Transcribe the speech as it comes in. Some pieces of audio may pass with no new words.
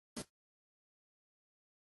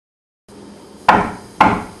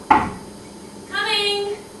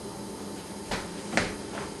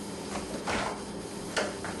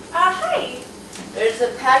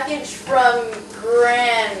a package from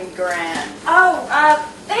Gran.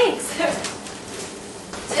 Oh, thanks.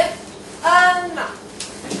 Tip? No.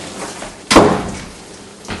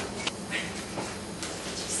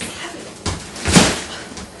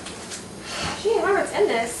 Gee, I wonder what's in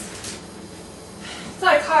this. It's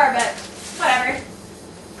not a car, but whatever.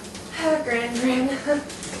 Gran.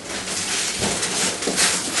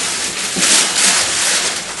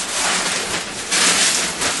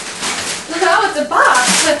 Oh, it's a box.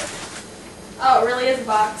 Oh, it really is a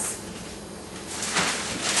box.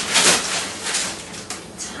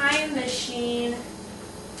 Time machine.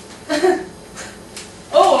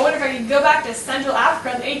 Oh, I wonder if I could go back to Central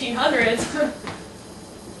Africa in the 1800s.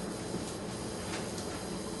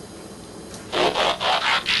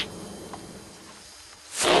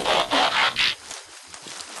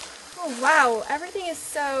 Oh, wow. Everything is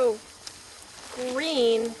so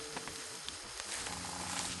green.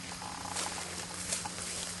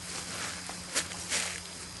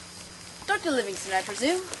 Dr. Livingston, I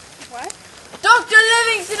presume. What? Dr.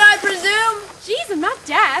 Livingston, I presume! Jeez, I'm not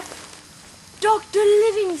deaf. Dr.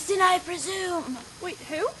 Livingston, I presume! Wait,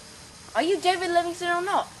 who? Are you David Livingston or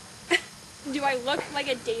not? Do I look like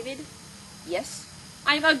a David? Yes.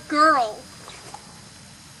 I'm a girl.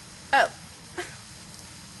 Oh.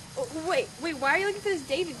 Wait, why are you looking for this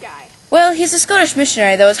David guy? Well, he's a Scottish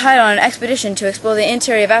missionary that was hired on an expedition to explore the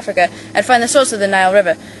interior of Africa and find the source of the Nile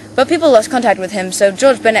River. But people lost contact with him, so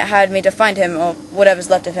George Bennett hired me to find him, or whatever's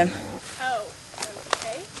left of him. Oh,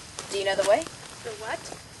 okay. Do you know the way? The what?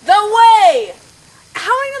 The way!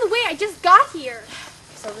 How do I know the way? I just got here.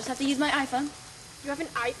 So I'll just have to use my iPhone. You have an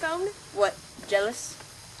iPhone? What, jealous?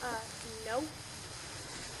 No.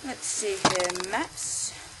 Let's see here,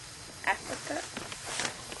 maps, Africa.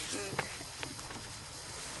 Okay.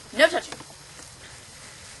 No touching.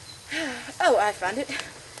 Oh, I found it.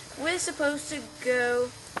 We're supposed to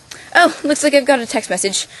go... Oh, looks like I've got a text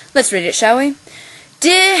message. Let's read it, shall we?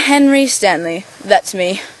 Dear Henry Stanley, that's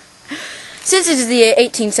me. Since it is the year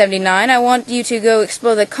 1879, I want you to go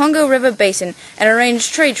explore the Congo River Basin and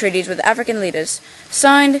arrange trade treaties with African leaders.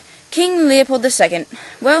 Signed, King Leopold II.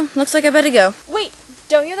 Well, looks like I better go. Wait,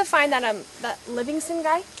 don't you have to find that Livingston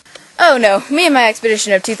guy? Oh no, me and my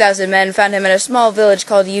expedition of 2,000 men found him in a small village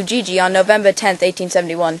called Ujiji on November 10th,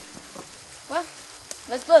 1871. Well,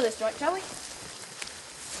 let's blow this joint, shall we?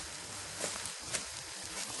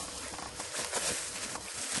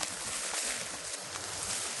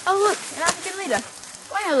 Oh look, an African leader.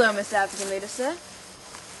 Why hello, Mr. African leader, sir.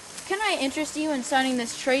 Can I interest you in signing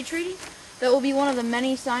this trade treaty that will be one of the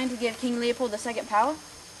many signed to give King Leopold II power?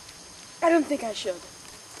 I don't think I should.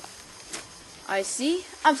 I see.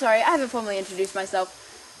 I'm sorry, I haven't formally introduced myself.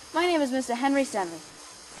 My name is Mr. Henry Stanley.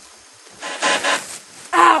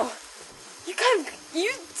 Ow!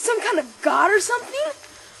 You some kind of god or something?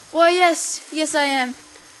 Why, yes I am.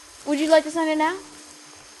 Would you like to sign it now?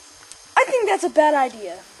 I think that's a bad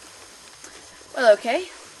idea. Well, okay.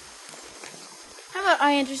 How about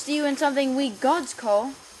I interest you in something we gods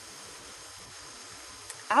call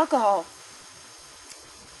alcohol?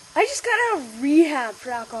 I just got out of rehab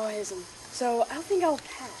for alcoholism, so I don't think I'll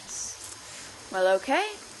pass. Well,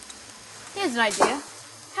 okay. Here's an idea.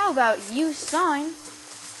 How about you sign,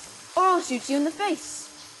 or I'll shoot you in the face?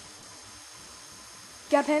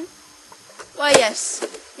 Got a pen? Why, yes.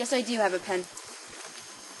 Yes, I do have a pen.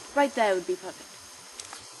 Right there would be perfect.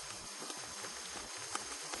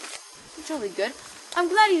 Jolly good. I'm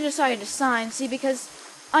glad you decided to sign, see, because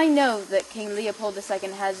I know that King Leopold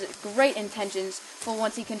II has great intentions for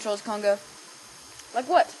once he controls Congo. Like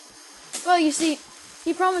what? Well, you see,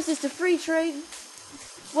 he promises free trade,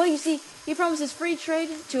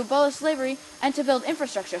 to abolish slavery, and to build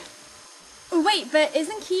infrastructure. Wait, but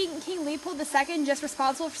isn't King Leopold II just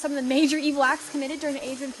responsible for some of the major evil acts committed during the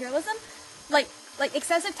age of imperialism? Like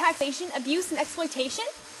excessive taxation, abuse, and exploitation?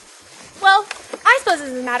 Well, I suppose it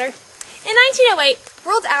doesn't matter. In 1908,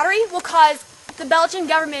 World Outery will cause the Belgian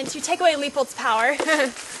government to take away Leopold's power.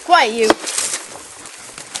 Quiet, you.